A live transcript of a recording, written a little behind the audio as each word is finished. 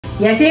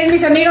Y así es,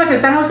 mis amigos,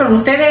 estamos con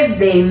ustedes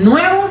de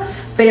nuevo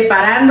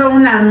preparando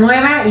una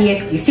nueva y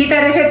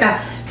exquisita receta.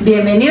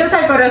 Bienvenidos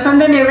al corazón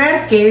de mi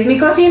hogar, que es mi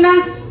cocina.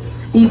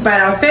 Y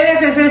para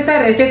ustedes es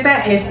esta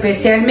receta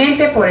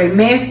especialmente por el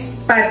mes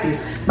patrio.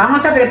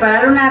 Vamos a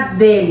preparar una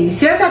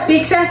deliciosa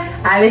pizza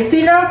al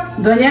estilo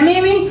Doña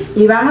Mimi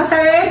y vamos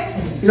a ver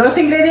los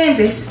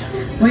ingredientes.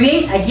 Muy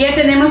bien, aquí ya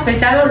tenemos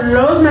pesados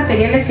los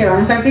materiales que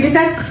vamos a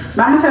utilizar.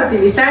 Vamos a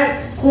utilizar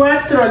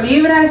 4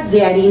 libras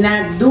de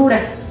harina dura.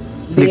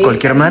 ¿De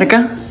cualquier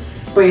marca?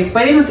 Pues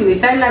pueden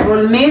utilizar la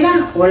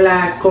Golmeda o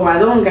la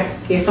Covadonga,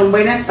 que son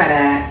buenas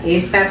para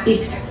esta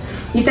pizza.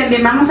 Y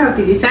también vamos a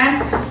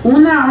utilizar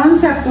una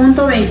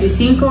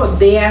onza.25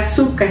 de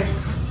azúcar.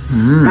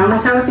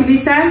 Vamos a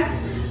utilizar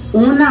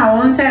una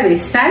onza de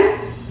sal,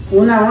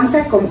 una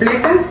onza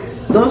completa,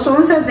 2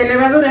 onzas de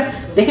levadura.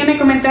 Déjenme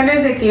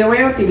comentarles de que yo voy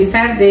a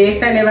utilizar de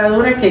esta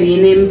levadura que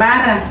viene en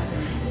barra.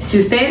 Si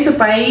usted en su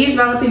país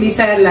va a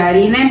utilizar la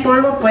harina en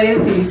polvo, puede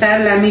utilizar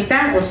la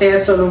mitad, o sea,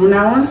 solo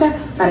una onza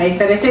para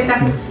esta receta.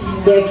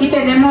 Y aquí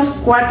tenemos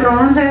 4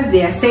 onzas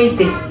de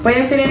aceite,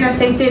 puede ser el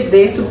aceite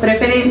de su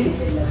preferencia.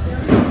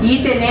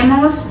 Y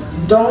tenemos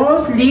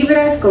 2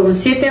 libras con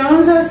 7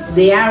 onzas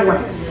de agua.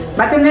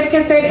 Va a tener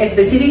que ser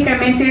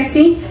específicamente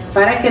así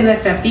para que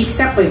nuestra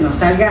pizza pues nos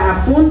salga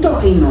a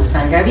punto y nos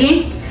salga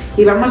bien.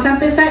 Y vamos a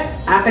empezar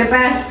a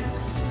preparar.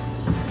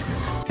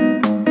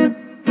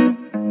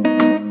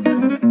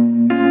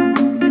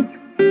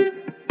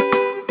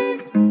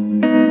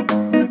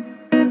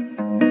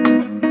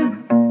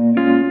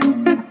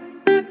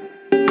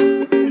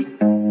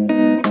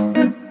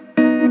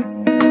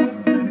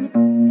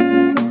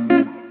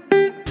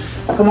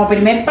 Como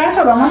primer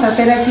paso vamos a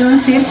hacer aquí un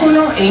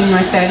círculo en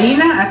nuestra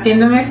harina,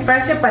 haciendo un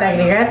espacio para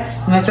agregar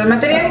nuestros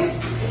materiales.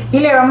 Y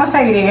le vamos a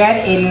agregar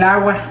el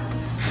agua.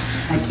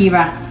 Aquí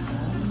va.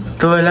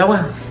 ¿Todo el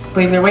agua?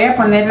 Pues le voy a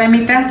poner la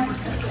mitad,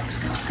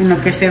 en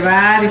lo que se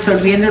va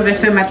disolviendo el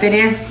resto de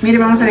material. Mire,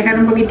 vamos a dejar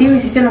un poquitito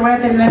y sí se lo voy a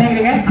terminar de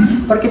agregar,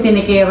 porque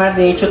tiene que llevar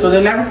de hecho todo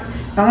el agua.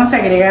 Vamos a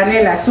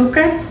agregarle el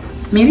azúcar.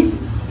 Miren.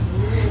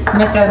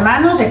 Nuestras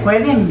manos,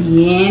 recuerden,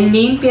 bien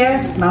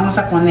limpias. Vamos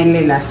a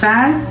ponerle la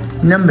sal.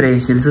 No, hombre,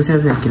 si el sucio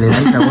es el que le da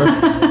el sabor.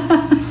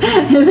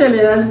 Se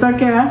le da el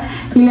toque, ¿verdad?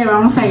 Y le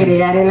vamos a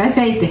agregar el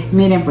aceite.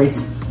 Miren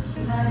pues,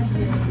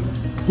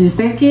 si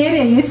usted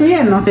quiere y eso,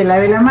 ya no se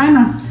lave la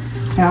mano.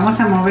 Le vamos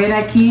a mover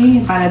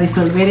aquí para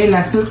disolver el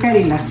azúcar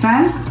y la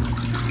sal.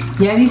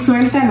 Ya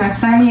disuelta la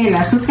sal y el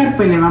azúcar,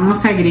 pues le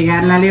vamos a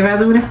agregar la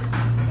levadura.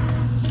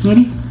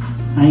 Miren,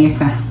 ahí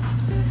está.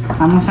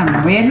 Vamos a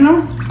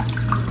moverlo.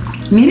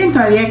 Miren,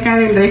 todavía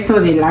cabe el resto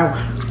del agua.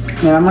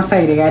 Le vamos a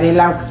agregar el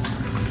agua.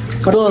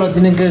 Todo lo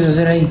tienen que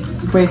deshacer ahí.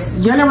 Pues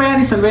yo le voy a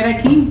disolver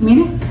aquí,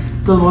 miren,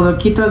 los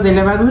bodoquitos de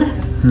levadura.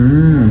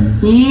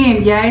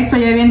 Y ya esto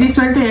ya bien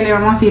disuelto, ya le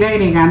vamos a ir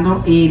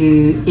agregando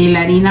el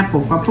harina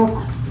poco a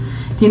poco.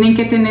 Tienen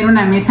que tener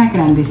una mesa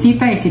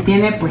grandecita y si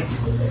tiene pues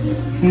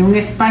un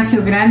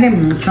espacio grande,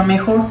 mucho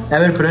mejor. A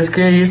ver, pero es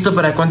que ¿esto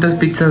para cuántas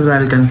pizzas va a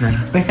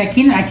alcanzar? Pues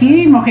aquí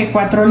mojé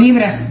 4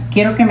 libras.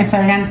 Quiero que me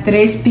salgan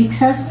 3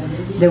 pizzas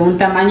de un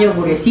tamaño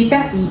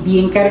gruesita y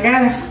bien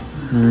cargadas.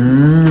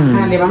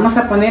 Le vamos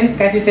a poner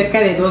casi cerca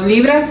de 2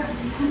 libras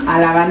a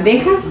la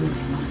bandeja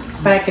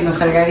para que nos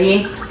salga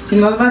bien. Si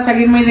nos va a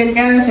salir muy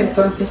delgadas,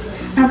 entonces,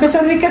 aunque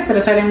son ricas,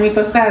 pero salen muy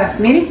tostadas.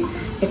 Miren,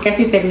 que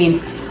casi termina.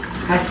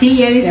 Así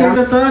ya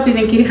disuelto todo,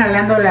 tienen que ir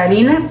jalando la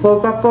harina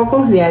poco a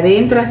poco, de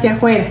adentro hacia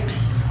afuera,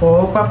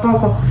 poco a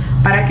poco,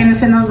 para que no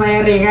se nos vaya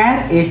a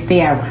regar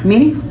este agua.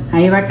 Miren,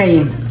 ahí va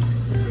cayendo.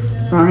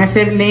 Lo van a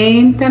hacer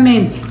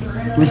lentamente.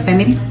 ¿Cómo está?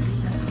 Miren.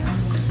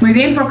 Muy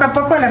bien, poco a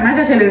poco la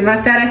masa se les va a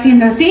estar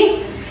haciendo así.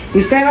 Y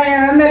usted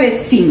vaya dándole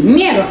sin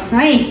miedo.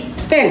 Ahí,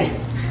 tele.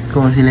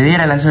 Como si le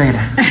diera a la suegra.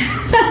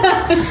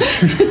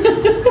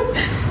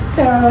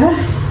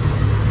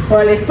 O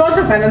al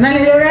esposo cuando no le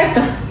dio esto.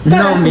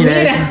 No,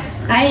 mira eso.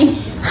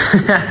 Ahí.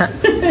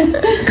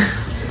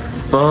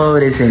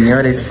 Pobre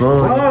señores,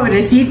 pobre.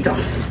 Pobrecito.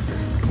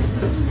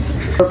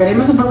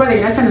 Colocaremos un poco de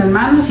grasa en las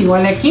manos,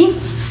 igual aquí.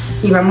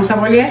 Y vamos a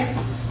bolear.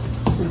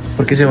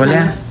 ¿Por qué se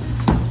bolea?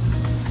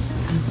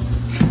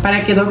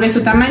 Para que doble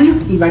su tamaño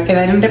y va a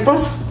quedar en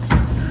reposo.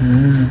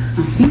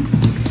 Así.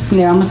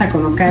 Le vamos a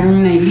colocar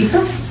un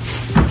hilito.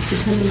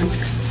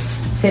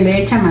 Se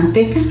le echa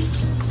manteca.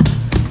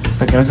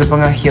 Para que no se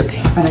ponga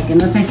agiote. Para que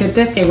no se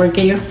enjetezca igual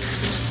que yo.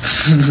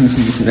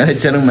 No le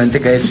echaron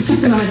manteca de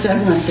chiquita. No le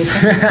echaron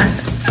manteca.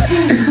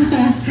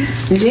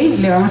 Muy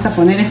bien, le vamos a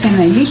poner este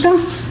hilito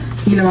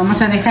y lo vamos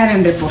a dejar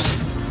en reposo.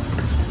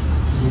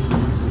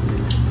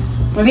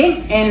 Muy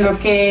bien, en lo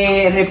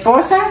que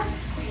reposa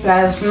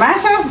las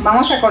masas,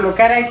 vamos a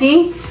colocar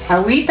aquí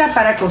agüita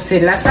para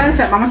cocer la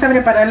salsa. Vamos a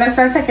preparar la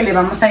salsa que le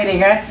vamos a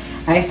agregar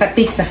a esta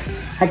pizza.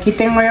 Aquí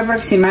tengo yo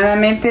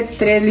aproximadamente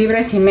 3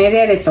 libras y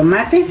media de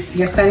tomate,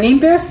 ya están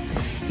limpios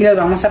y los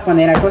vamos a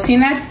poner a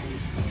cocinar.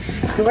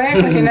 Los voy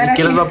a cocinar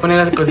así. ¿Qué los va a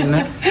poner a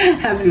cocinar?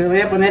 Así los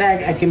voy a poner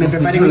a que me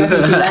preparen unas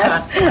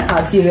enchiladas.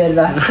 Así,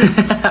 ¿verdad?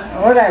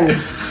 Órale.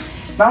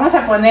 Vamos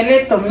a ponerle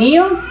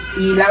tomillo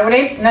y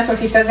laurel, unas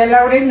hojitas de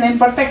laurel, no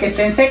importa que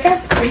estén secas.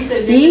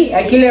 Y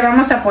aquí le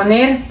vamos a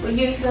poner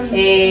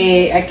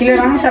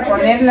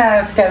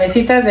las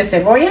cabecitas de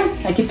cebolla.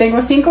 Aquí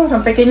tengo 5,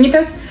 son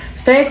pequeñitas.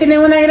 Ustedes tienen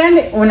una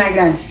grande,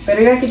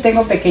 pero yo aquí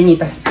tengo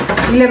pequeñitas.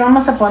 Y le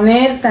vamos a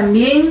poner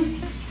también,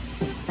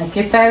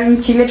 aquí está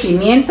un chile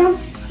pimiento.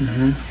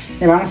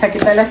 Le vamos a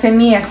quitar las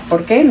semillas.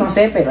 ¿Por qué? No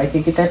sé, pero hay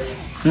que quitarse.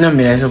 No,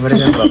 mira, eso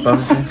parece un papá.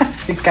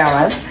 Sí,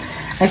 cabal.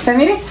 Ahí está,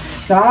 miren.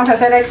 Lo vamos a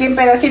hacer aquí en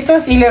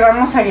pedacitos y le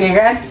vamos a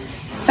agregar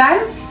sal.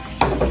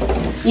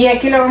 Y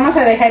aquí lo vamos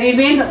a dejar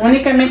hirviendo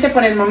únicamente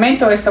por el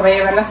momento. Esto va a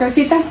llevar la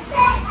salsita.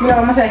 Y lo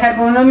vamos a dejar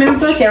por unos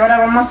minutos y ahora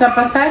vamos a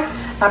pasar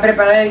a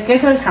preparar el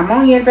queso, el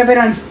jamón y el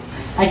pepperoni.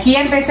 Aquí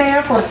ya empecé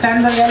yo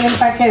cortando ya el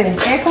empaque del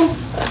queso.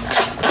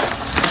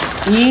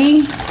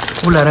 Y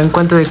 ¿la harán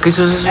cuánto de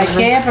queso es eso?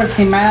 aquí hay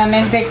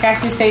aproximadamente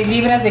casi 6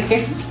 libras de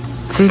queso.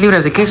 6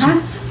 libras de queso. Ajá.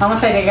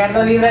 Vamos a agregar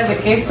 2 libras de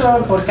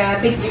queso por cada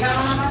pizza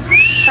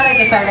para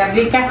que salga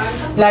rica.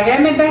 La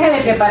gran ventaja de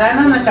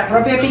prepararnos nuestra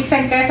propia pizza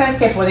en casa es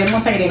que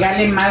podemos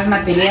agregarle más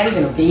material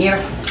de lo que lleva.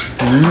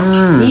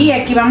 Y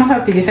aquí vamos a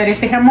utilizar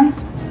este jamón.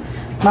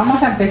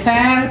 Vamos a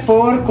empezar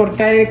por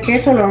cortar el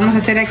queso. Lo vamos a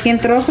hacer aquí en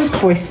trozos,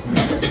 pues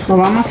lo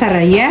vamos a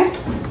rallar.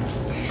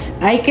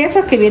 Hay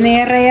queso que viene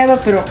ya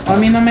rallado, pero a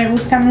mí no me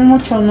gusta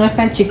mucho, no es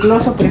tan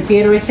chicloso,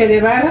 prefiero este de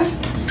barra.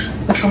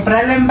 Pues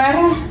comprarlo en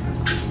barra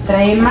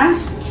trae más,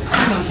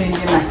 no rinde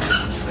más.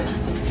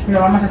 Lo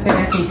vamos a hacer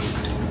así.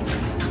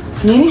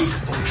 Miren,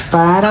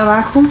 para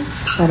abajo,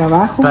 para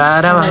abajo,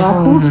 para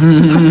abajo.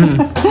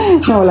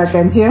 No, la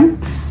canción.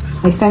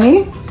 Ahí está,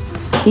 miren.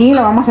 Y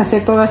lo vamos a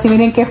hacer todo así.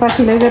 Miren qué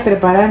fácil es de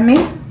preparar,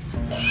 miren.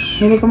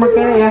 Miren cómo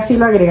queda y así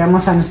lo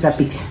agregamos a nuestra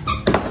pizza.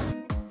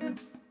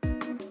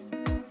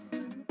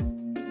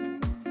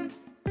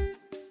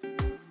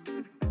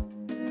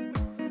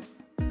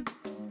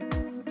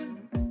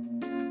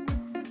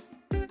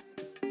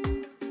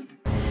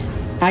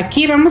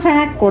 Aquí vamos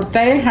a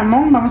cortar el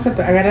jamón, vamos a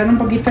agarrar un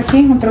poquito aquí,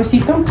 un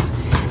trocito.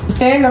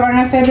 Ustedes lo van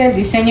a hacer del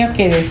diseño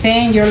que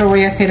deseen, yo lo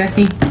voy a hacer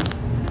así.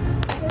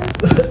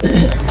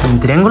 ¿En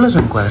triángulos o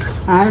en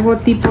cuadros? Algo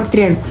tipo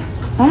triángulo.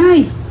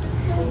 Ay,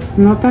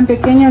 no tan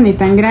pequeño ni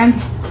tan grande.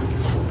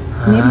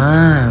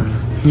 Ah,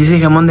 ¿y ese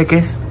jamón de qué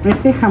es?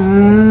 Este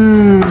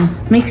jamón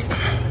mixto.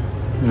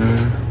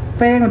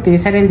 Pueden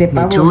utilizar el de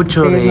pavo. De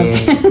chucho,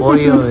 de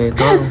pollo, de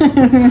todo.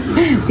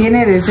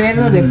 Tiene de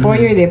cerdo, de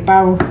pollo y de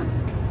pavo.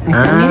 Ahí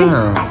está, miren.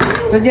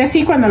 Entonces ya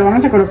así cuando lo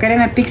vamos a colocar en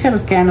la pizza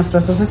nos quedan los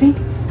trozos así.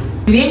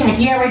 Bien,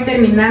 aquí ya voy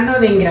terminando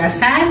de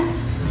engrasar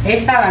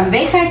esta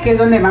bandeja que es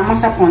donde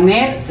vamos a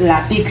poner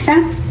la pizza,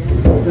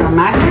 la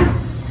masa.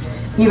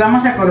 Y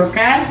vamos a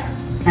colocar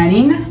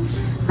harina.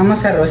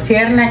 Vamos a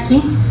rociarla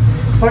aquí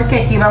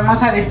porque aquí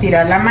vamos a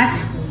destirar la masa.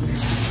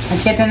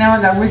 Aquí ya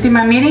tenemos la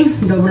última, miren,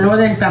 dobló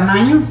del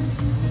tamaño.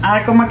 Ah,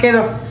 cómo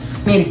quedó,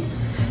 miren.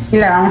 Y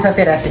la vamos a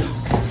hacer así.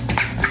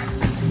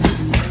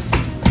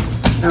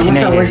 Vamos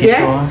a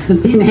voltear.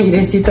 Tiene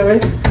airecito,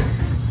 ¿ves?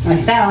 Ahí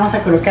está, vamos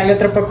a colocarle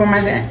otro poco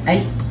más de,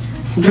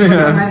 un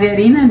poco más de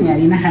harina, ni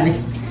harina jale.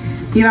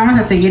 Y vamos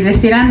a seguir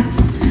destirando.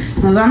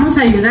 Nos vamos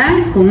a ayudar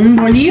con un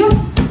bolillo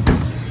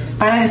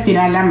para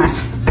destirar la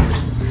masa.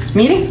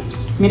 Mire,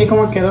 mire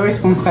cómo quedó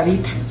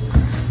esponjadita.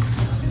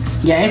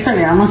 Y a esto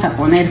le vamos a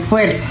poner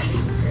fuerzas.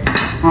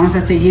 Vamos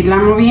a seguirla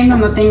moviendo,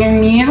 no tengan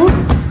miedo.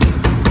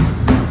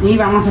 Y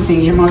vamos a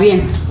seguir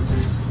moviendo.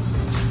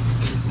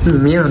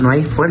 Miedo, no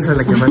hay fuerza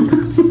la que falta.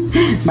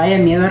 Vaya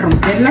miedo a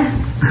romperla.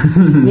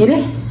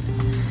 Mire.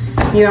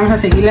 Y vamos a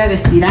seguirla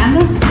destirando.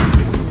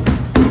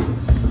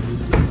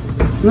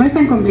 No es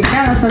tan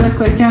complicado, solo es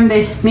cuestión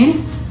de, mire,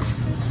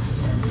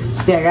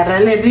 de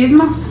agarrarle el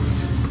ritmo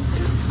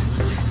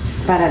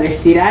para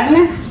destirarla.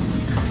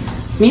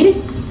 Mire.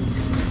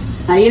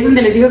 Ahí es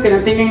donde les digo que no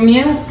tengan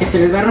miedo, que se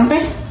les va a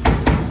romper.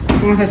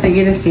 Vamos a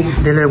seguir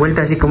estirando. Dele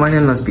vuelta así como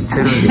hacen los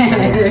pizzeros de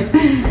Italia.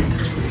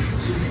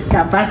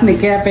 Capaz me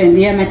queda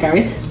prendida en la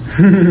cabeza.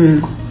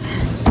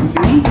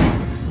 Okay.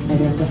 Le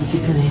un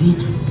poquito de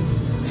harina.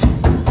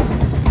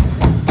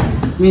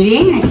 Muy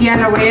bien, aquí ya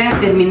lo voy a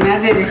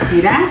terminar de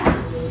destirar.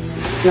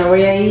 Lo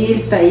voy a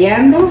ir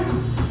tallando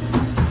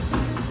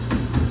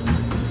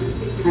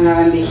a la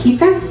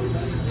bandejita.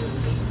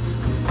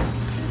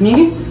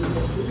 Miren.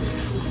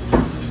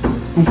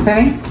 Ahí está,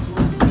 ¿ven?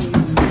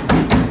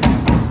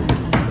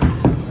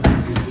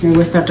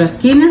 Luego esta otra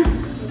esquina.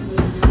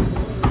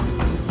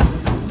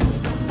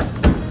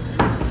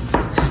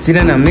 Se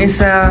estira en la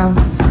mesa.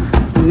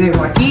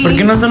 Luego aquí. ¿Por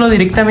qué no solo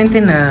directamente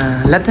en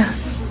la lata?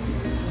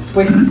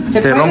 Pues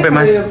se puede, rompe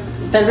más.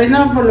 Tal vez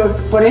no,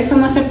 por esto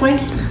no se puede.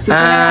 Si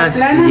fuera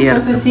plana, cierto.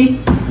 Entonces sí.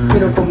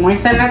 Pero como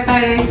esta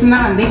lata es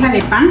una bandeja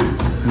de pan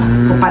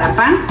o para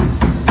pan,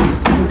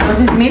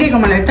 entonces mire,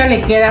 como ahorita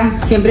le queda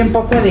siempre un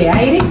poco de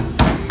aire.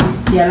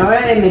 Y a la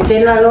hora de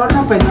meterlo al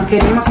horno, pues no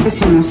queremos que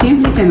se nos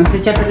infle y se nos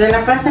eche a perder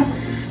la pasta.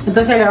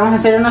 Entonces le vamos a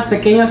hacer unos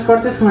pequeños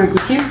cortes con el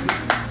cuchillo,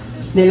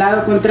 del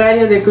lado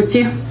contrario del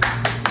cuchillo.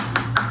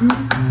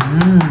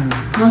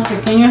 Unos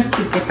pequeños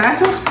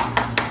piquetazos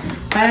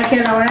para que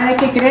a la hora de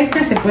que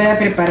crezca se pueda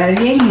preparar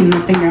bien y no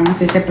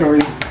tengamos ese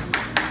problema.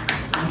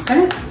 Ahí está.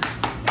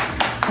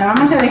 La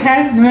vamos a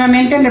dejar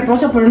nuevamente en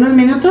reposo por unos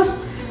minutos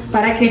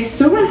para que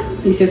suba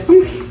y se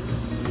esponje.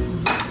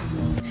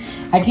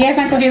 Aquí ya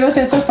están cocidos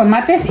estos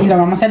tomates y lo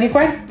vamos a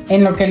licuar.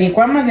 En lo que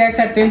licuamos ya el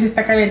sartén se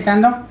está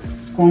calentando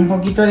con un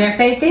poquito de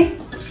aceite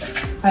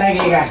para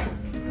agregar.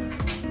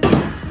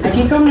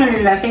 Aquí con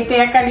el aceite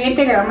ya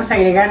caliente le vamos a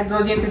agregar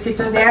 2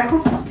 dientecitos de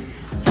ajo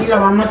y lo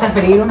vamos a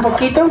freír un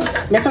poquito.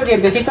 Estos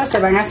dientecitos se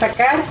van a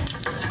sacar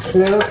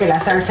luego que la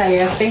salsa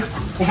ya esté.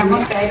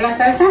 Dejamos caer la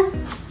salsa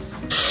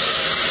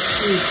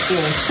y que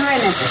suene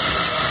pues.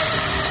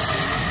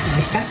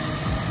 Ahí está.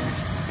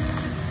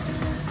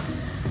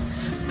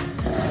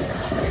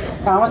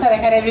 La vamos a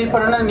dejar hervir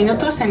por unos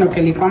minutos en lo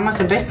que licuamos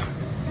el resto.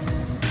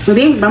 Muy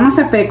bien, vamos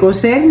a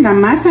precocer la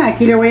masa.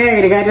 Aquí le voy a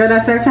agregar yo a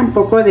la salsa un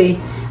poco de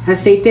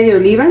aceite de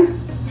oliva.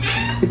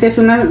 Esta es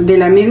una de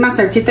la misma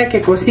salsita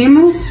que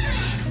cocimos,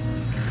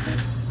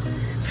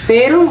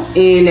 pero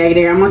le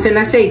agregamos el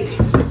aceite.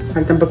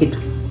 Falta un poquito.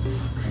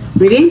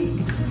 Muy bien,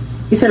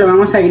 y se lo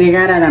vamos a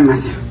agregar a la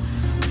masa.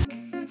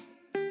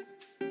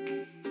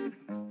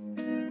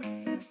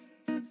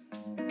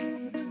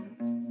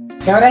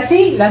 Y ahora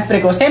sí, las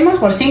precocemos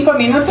por 5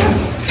 minutos.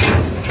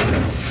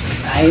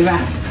 Ahí va.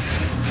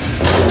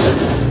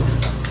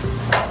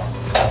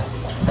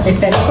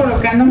 Estaré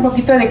colocando un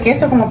poquito de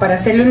queso como para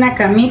hacerle una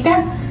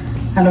camita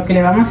a lo que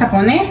le vamos a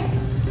poner.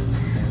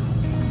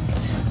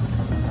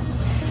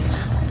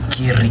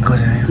 Qué rico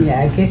se ve.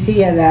 Ya que sí,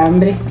 ya da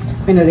hambre.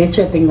 Bueno, de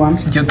hecho ya tengo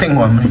hambre. Yo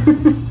tengo hambre.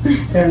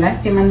 Pero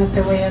lástima, no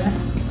te voy a dar.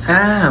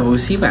 Ah,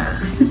 abusiva.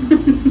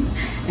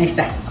 Ahí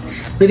está.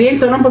 Muy bien,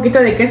 solo un poquito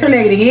de queso le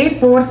agregué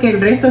porque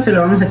el resto se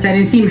lo vamos a echar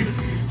encima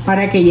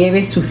para que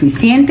lleve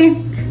suficiente.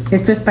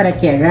 Esto es para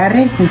que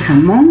agarre el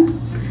jamón.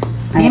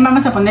 También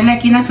vamos a ponerle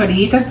aquí unas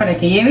orillitas para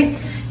que lleve.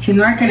 Si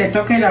no, a que le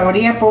toque la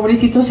orilla,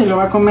 pobrecito, se lo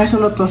va a comer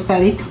solo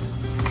tostadito.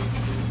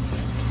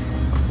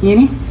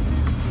 Miren.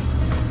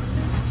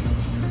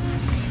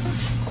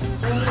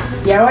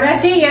 Y ahora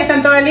sí, ya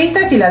están todas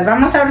listas y las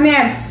vamos a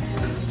hornear.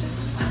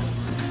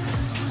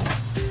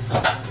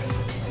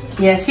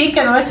 Y así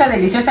quedó esta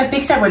deliciosa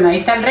pizza. Bueno, ahí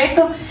está el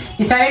resto.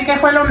 ¿Y saben qué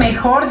fue lo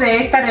mejor de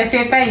esta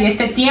receta y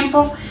este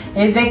tiempo?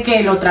 Es de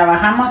que lo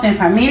trabajamos en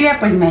familia,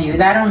 pues me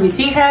ayudaron mis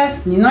hijas,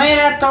 mi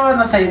nuera, todos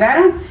nos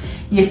ayudaron.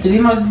 Y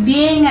estuvimos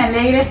bien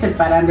alegres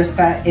preparando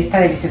esta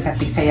deliciosa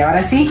pizza. Y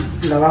ahora sí,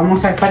 lo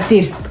vamos a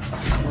partir.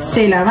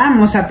 Se la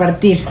vamos a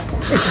partir.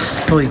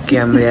 Uy, qué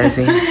hambre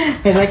hace.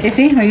 ¿Verdad que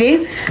sí? Muy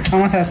bien.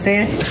 Vamos a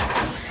hacer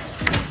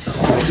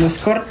los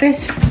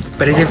cortes.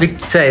 Parece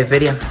pizza de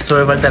feria.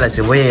 Solo falta la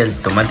cebolla y el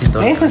tomate y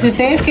todo. Eso, si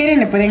ustedes quieren,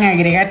 le pueden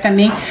agregar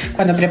también.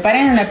 Cuando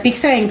preparen la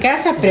pizza en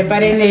casa,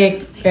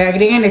 prepárenle,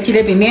 agréguenle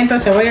chile, pimiento,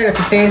 cebolla, lo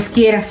que ustedes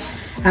quieran.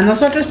 A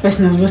nosotros, pues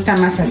nos gusta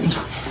más así.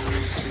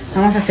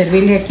 Vamos a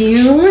servirle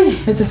aquí. Uy,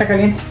 esto está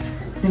caliente.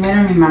 Primero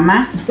a mi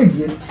mamá,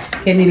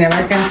 que ni le va a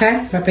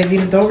alcanzar. Va a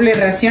pedir doble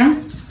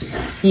ración.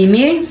 Y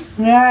miren,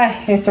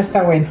 ay, esto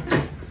está bueno.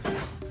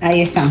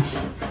 Ahí estamos.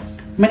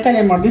 Métale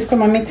el mordisco,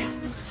 mamita.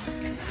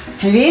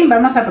 Muy bien,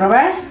 vamos a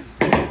probar.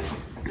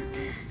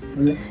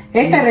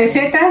 Esta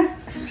receta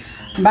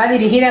va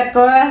dirigida a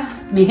toda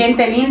mi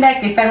gente linda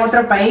que está en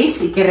otro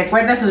país y que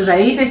recuerda sus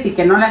raíces y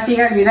que no la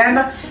siga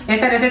olvidando.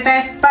 Esta receta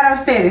es para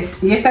ustedes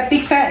y esta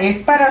pizza es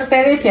para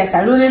ustedes y a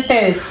salud de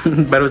ustedes.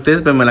 Para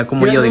ustedes, pero me la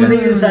como yo, no digan. me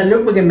digo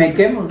salud porque me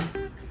quemo.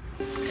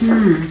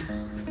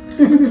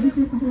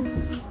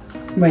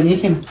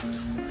 Buenísimo.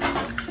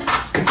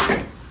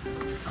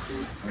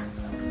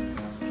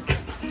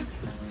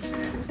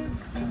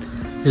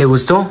 ¿Le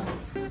gustó?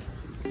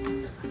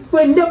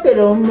 Bueno,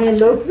 pero me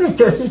lo he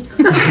hecho así.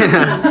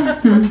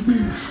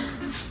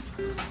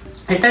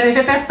 Esta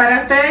receta es para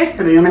ustedes,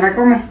 pero yo me la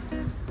como.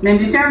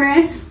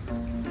 Bendiciones.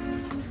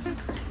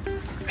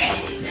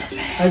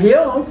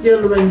 Adiós,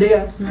 Dios lo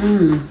bendiga.